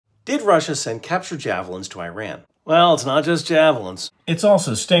Did Russia send captured javelins to Iran? Well, it's not just javelins. It's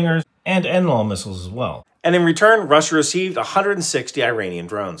also Stingers and NLAW missiles as well. And in return, Russia received 160 Iranian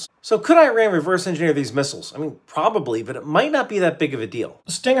drones. So could Iran reverse engineer these missiles? I mean, probably, but it might not be that big of a deal.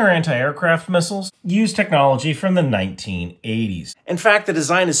 Stinger anti-aircraft missiles use technology from the 1980s. In fact, the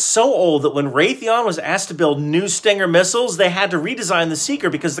design is so old that when Raytheon was asked to build new Stinger missiles, they had to redesign the Seeker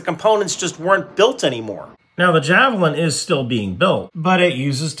because the components just weren't built anymore. Now, the Javelin is still being built, but it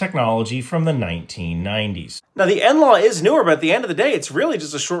uses technology from the 1990s. Now, the NLAW is newer, but at the end of the day, it's really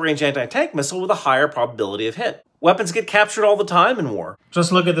just a short-range anti-tank missile with a higher probability of hit. Weapons get captured all the time in war.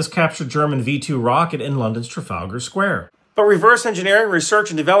 Just look at this captured German V-2 rocket in London's Trafalgar Square. But reverse engineering,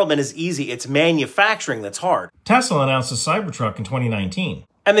 research, and development is easy. It's manufacturing that's hard. Tesla announced a Cybertruck in 2019.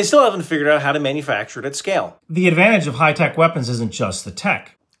 And they still haven't figured out how to manufacture it at scale. The advantage of high-tech weapons isn't just the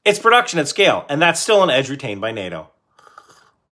tech. It's production at scale, and that's still an edge retained by NATO.